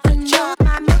I have to chew.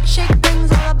 My milkshake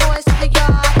brings all the boys to the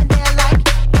yard, and they're like,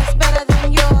 it's better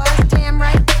than yours. Damn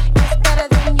right, it's better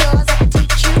than yours. I could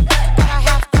teach you, but I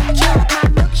have to chew. My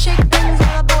milkshake brings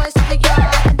all the boys to the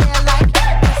yard, and they're like,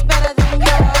 it's better than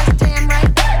yours. Damn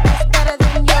right, it's better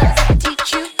than yours. I could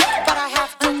teach you, but I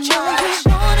have to chew.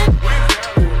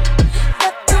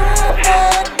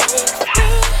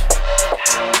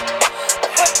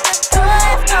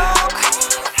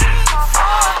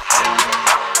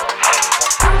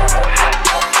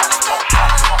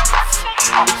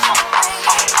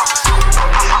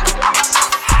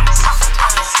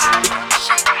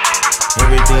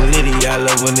 Everything litty, I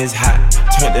love when it's hot.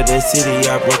 Turned to the city,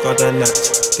 I broke all the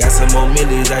knots. Got some more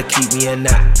millies, I keep me a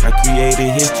knot. I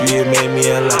created history, it made me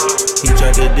a lot. He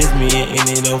tried to diss me and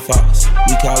it no false.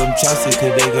 We call them chopsticks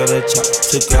cause they gonna chop.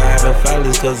 Took her out of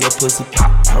flawless cause her pussy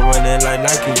pop. I run it like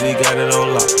Nike, we got it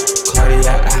on lock.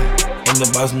 Cardiac eye, I'm the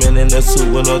boss man in a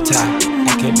suit with no tie.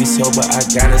 I can't be sober, I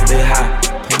gotta stay high.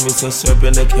 Put me some syrup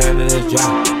in the can and it's dry.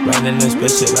 Riding them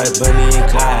special like Bunny and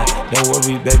Clyde. Don't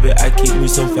worry, baby, I keep me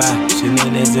some fire.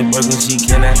 Shenanigans and broken, she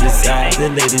cannot decide.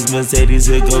 The ladies Mercedes,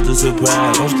 here go to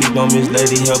surprise. Don't sleep on Miss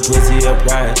Lady, her pussy, her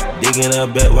pride. Digging her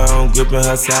back while I'm gripping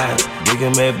her side.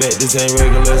 Digging my back, this ain't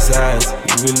regular size.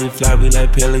 You really fly, we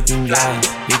like pelican guys.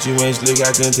 Bitch, you ain't slick,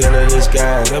 I can tell her the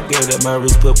skies. Upgrade up my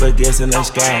wrist, put her gas in the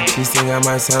sky. She think I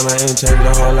might sign her and change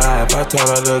her whole life. I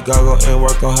told her to goggle and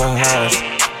work on her highs.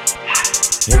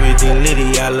 Everything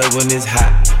litty, I love when it's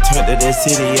hot. Turned to the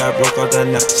city, I broke all the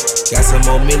knots. Got some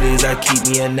more millies, I keep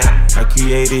me a knot. I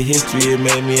created history, it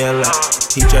made me a lot.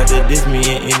 He tried to diss me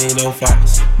and it ain't no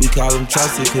false. We call them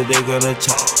chopsticks cause they gonna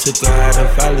chop. Took her out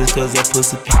of flawless cause her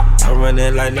pussy pop. I run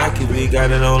it like Nike, we got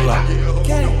it on lock.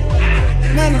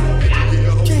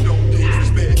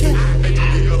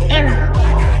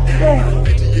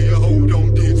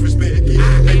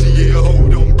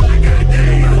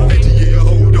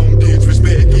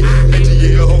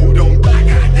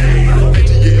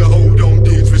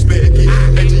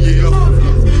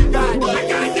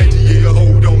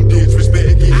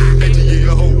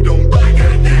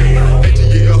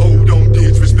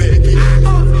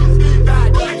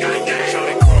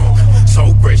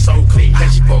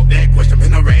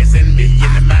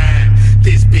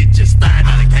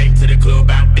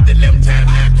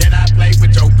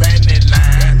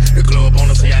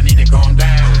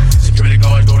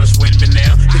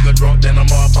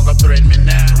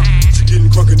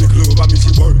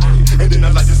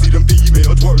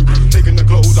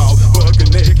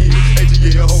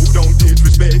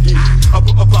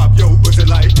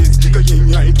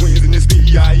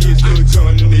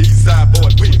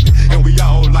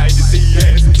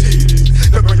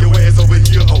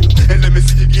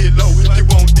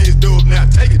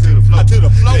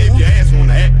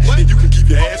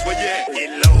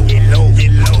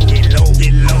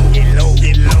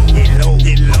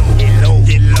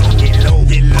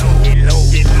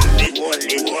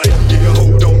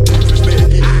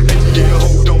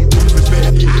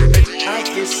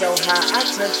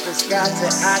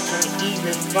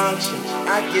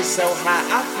 get so high,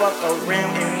 I fuck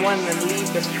around and wanna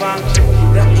leave the function.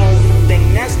 The only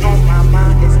thing that's on my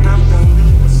mind is I'm gonna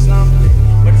leave with something,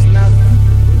 but it's nothing.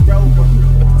 We roll with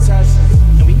the tussles,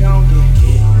 and we gon' get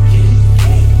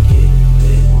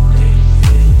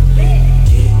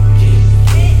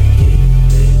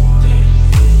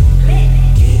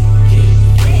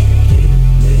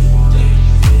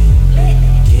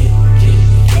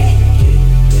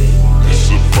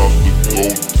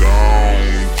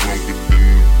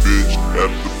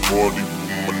Party with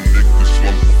my niggas,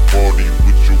 slump a party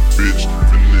with your bitch.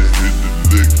 Finna hit the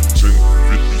lick,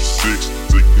 1056,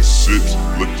 taking sips,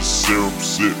 let the syrup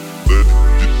sip, let it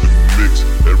get the mix.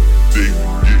 Every day we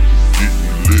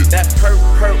getting lit. That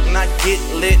perk, and I get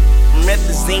lit.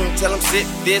 Methazine, tell them sip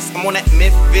this. I'm on that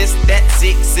Memphis, that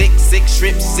 666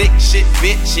 strip, sick shit,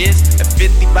 bitches. A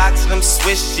 50 box of them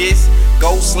swishes.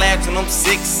 Gold slabs on them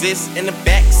sixes. In the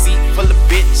back seat full of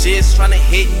bitches. Tryna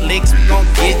hit licks, we gon'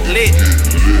 get lit.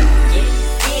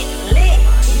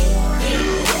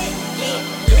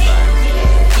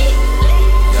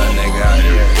 Young nigga out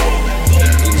here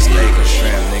eating steak or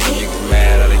shrimp, nigga. You get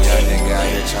mad at a young nigga out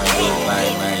here trying to do a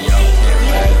thing, man. Young kid,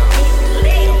 man.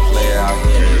 Young player out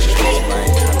here in the streets, man.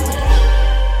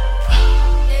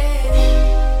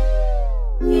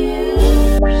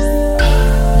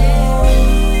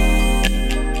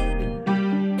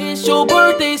 It's your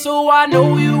birthday, so I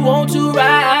know you want to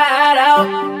ride out.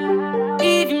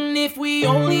 Even if we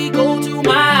only go to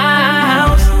my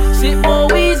house, sit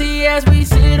more easy as we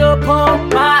sit upon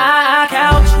my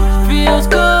couch. Feels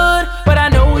good, but I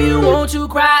know you want to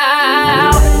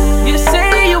cry out. You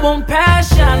say you want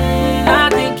passion, I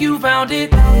think you found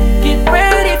it. Get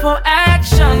ready for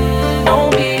action,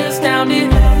 don't be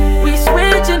astounded. We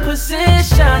switching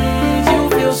positions, you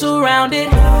feel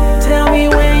surrounded. Tell me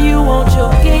where you want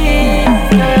your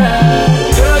gift, girl.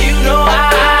 Girl,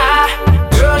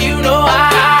 you know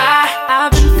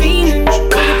I've been fiending.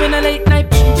 Wake up in the late night,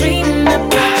 dreaming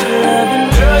about your loving.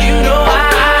 Girl,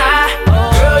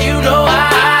 you know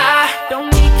I don't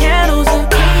need candles or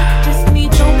cake, just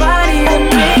need your body to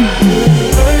make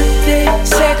birthday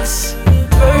sex,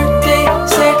 birthday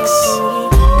sex.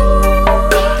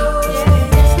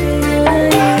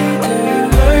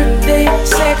 Birthday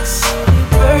sex,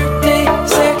 birthday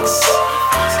sex.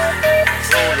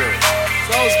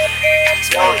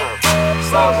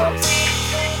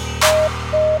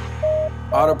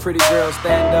 All the pretty girls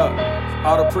stand up.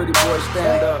 All the pretty boys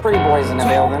stand up. Pretty boys in the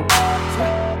building.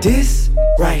 This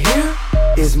right here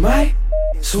is my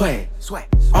swag.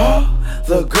 All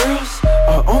the girls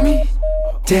are on me.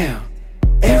 Damn.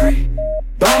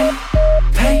 Everybody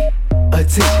pay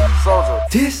attention.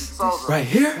 This right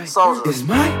here is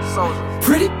my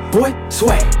pretty boy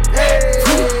swag.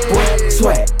 Pretty boy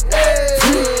swag.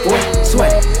 Pretty boy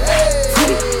swag.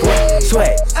 Pretty boy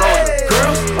swag.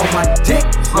 Girls on my dick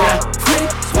when I pretty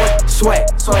boy swag.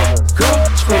 Girl,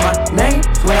 scream my name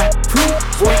when I pretty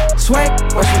boy swag.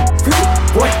 Watch me pretty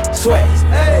boy swag.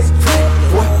 Pretty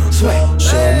boy swag.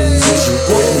 Show me what you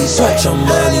really got your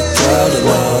money, girl, and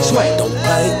all. Don't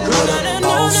play with a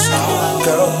boss,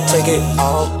 girl, take it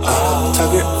all.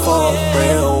 Take it for a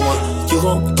real one, you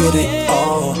gon' get it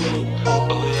all.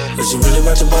 Is you really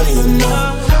about your money or not?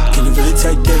 Can you really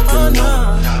take dick or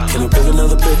not? Can you pick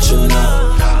another bitch or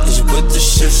not? Is you with the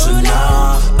shits or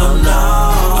not? Oh no,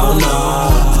 oh no.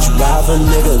 Would you ride for a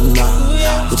nigga or not?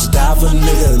 Would you die for a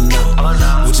nigga or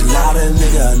not? Would you lie to a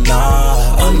nigga or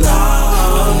not? Oh no,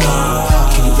 oh no.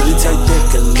 Can you really take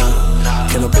dick or not?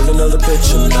 Can I pick another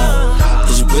bitch or not?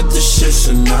 Is you with the shits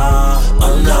or not?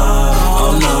 Oh no,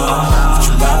 oh no. Would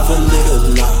you ride for a nigga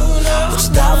or not? Would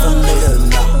you die for a nigga or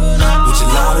not? Would you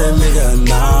lie to a nigga or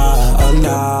not? Oh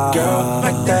no. Girl,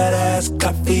 like that ass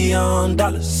coffee on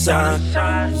dollar sign.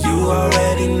 You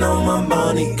already know my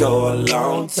money go a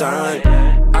long time.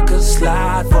 I could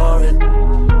slide for it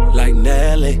like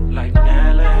Nelly.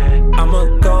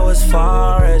 I'ma go as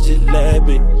far as you let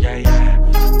me.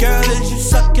 Girl, is you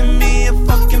sucking me and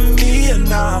fucking me or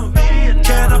not?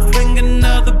 Can I bring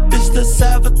another bitch, let's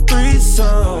have a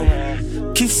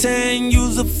threesome? Keep saying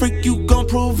you's a freak, you gon'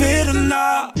 prove it or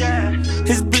not?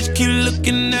 His bitch keep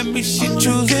looking at me, she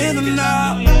choosing or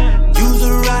not? You's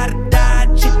a ride or die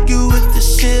chick, you with the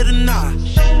shit or not?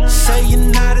 Say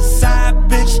you're not a side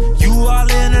bitch, you all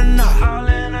in or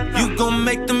not? You gon'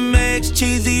 make them eggs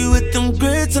cheesy with them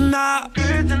grits or not?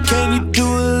 Can you do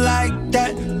it like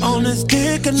that on this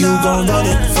dick or not? You gon' run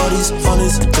it for these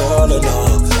honeys, girl or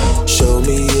not? Show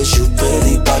me is you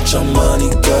really about your money,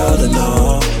 girl or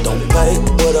not? Don't play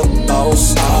with a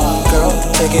boss, girl,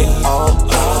 take it all.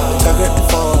 Take it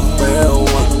for a real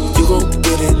one, you gon'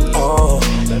 get it all.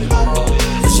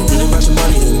 Is you really about your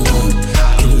money or not?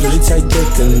 Can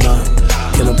not?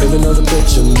 Can I pick another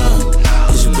bitch or not?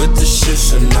 Is you with the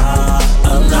shits or not?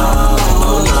 Oh no,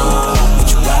 oh no. Would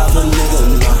you ride for a nigga or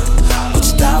not? Would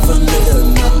you die for a nigga or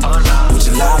not? Would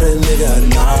you lie to a nigga or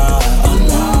not? Oh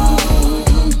no.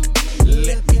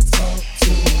 Let me talk to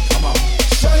you. Come on.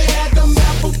 Shorty had them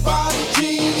apple bottom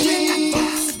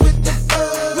jeans with the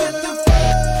fur,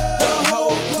 The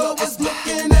whole club was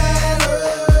looking at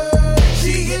her.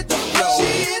 She hit the floor,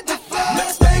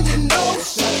 Next thing you know,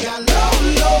 she got low.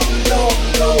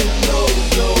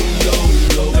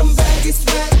 Them baggy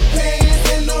sweatpants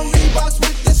and the Reeboks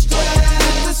with the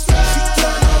straps. She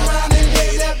turned around and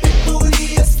gave that big booty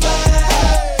a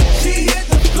slap. She hit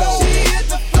the floor.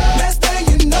 Next thing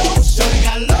you know, shorty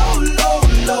got low.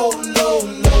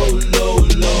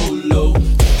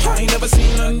 I ain't never seen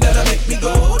nothing that'll make me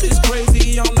go this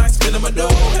crazy all night, spinning my dough.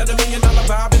 Had $1 million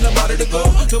vibe in the body to go.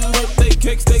 Them birthday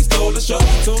cakes, they stole the show.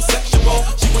 So sexual,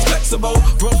 she was flexible,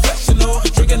 professional,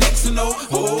 drinking Xano.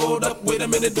 Hold up, wait a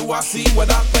minute, do I see what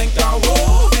I think I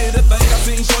will? Did a thing I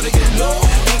seen, sure to get low.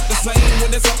 Ain't the same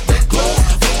when it's up that close.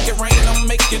 Make it rain, I'm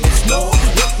making it snow.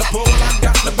 With the pole, I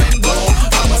got the bango.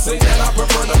 I'ma say that I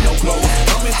prefer the no clothes.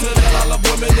 I'm into that, I love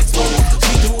women exposed.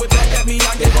 She do it back at me,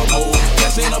 I gave her more.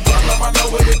 Cash ain't a problem, I know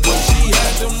where it goes. She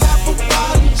had them apple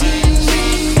bottom jeans.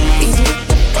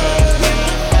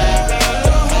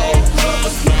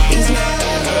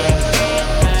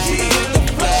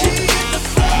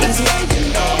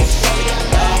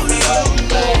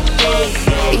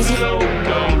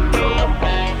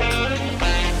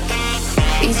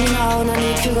 Easy now, no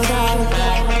need to go down.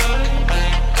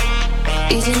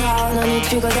 Easy now, no need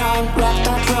to go down. Rock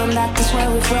that run, that's where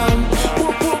we're from.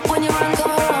 Whoop whoop when you run,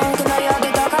 come around. 'Cause now you're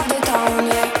the talk of the town,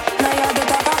 yeah. Now you're the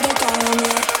talk of the town,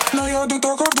 yeah. Now you're the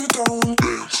talk of the town.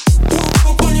 Whoop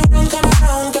whoop when you run, come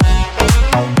around.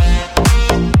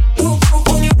 Whoop whoop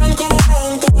when you run, come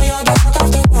around. 'Cause now you're the talk of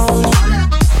the town.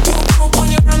 Whoop whoop when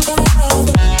you run, come around.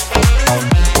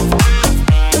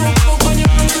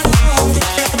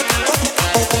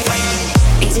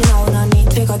 Easy now, no need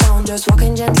to go down. Just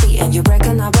walking gently and you're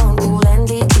breaking a bone. Cool and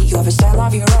deeply, you have a style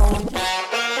of your own.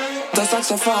 The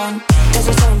saxophone, there's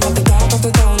a sound at the top of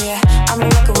the tone, yeah. I'm a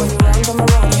rocker when you run, come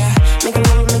around, yeah. Make me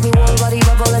roll, body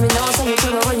bubble. Let me know some you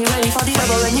trigger when you're ready for the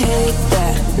double. And you hate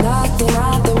that,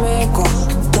 nothing make up.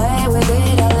 Play with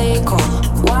it, I lick up.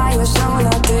 Why you so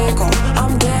not tickle?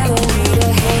 I'm telling you to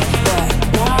hate that,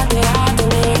 nothing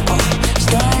make up.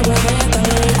 Stay with it, I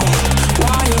lick up.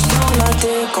 Why you so not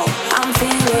tickle? I'm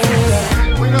feeling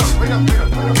it. Wait up.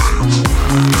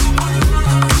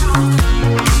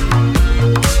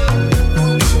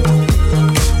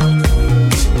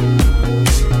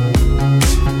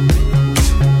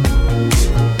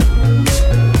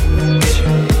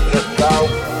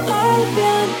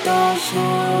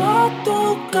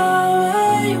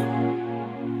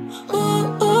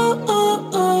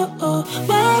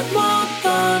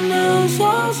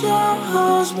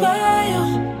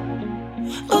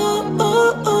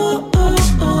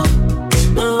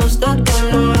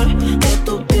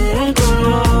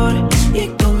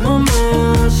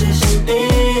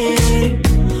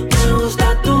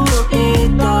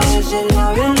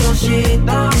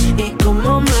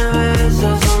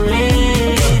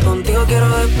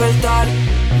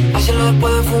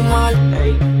 Después de fumar,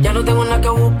 ya no tengo nada que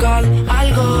buscar.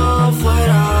 Algo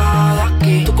fuera de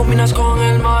aquí. Tú combinas con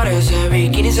el mar, ese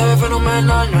bikini se ve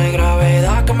fenomenal. No hay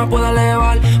gravedad que me pueda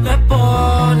elevar. Me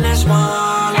pones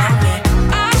mal a mí.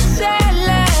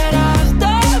 Aceleras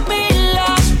todos mis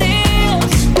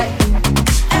latidos.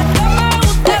 Esto me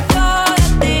gusta todo de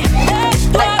ti.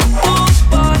 Esto es tu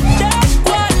porte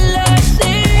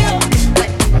establecido.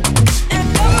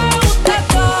 Esto me gusta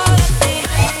todo de ti.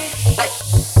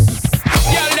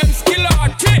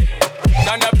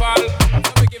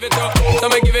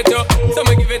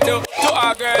 To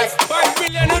our girls. 5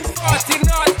 million and 40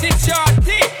 naughty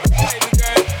shorty. Baby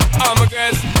girl, I'm a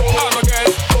girl.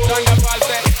 Thunderball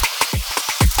say,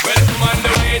 well, I'm on the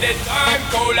way, the time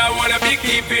cold, I wanna be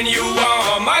keeping you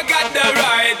warm. I got the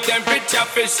right temperature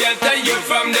for shelter you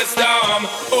from the storm.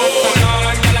 Hold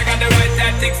on, girl, I got the right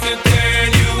tactics to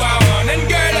turn you on. And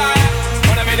girl, I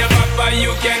wanna be the papa,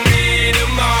 you can be the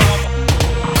mom.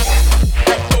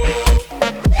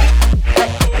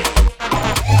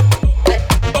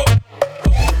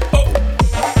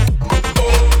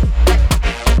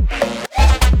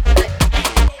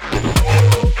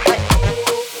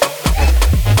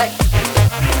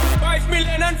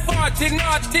 40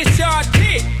 naughty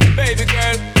shorty. Baby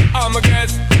girl, I'm a girl.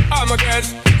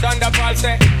 Thunderball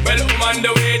say, well, I'm on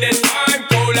the way, this time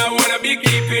cold, I wanna be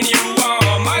keeping you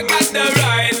warm. I got the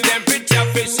right temperature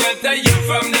to shelter you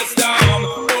from the storm.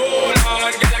 Hold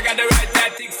on, girl, I got the right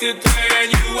tactics to turn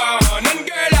you on. And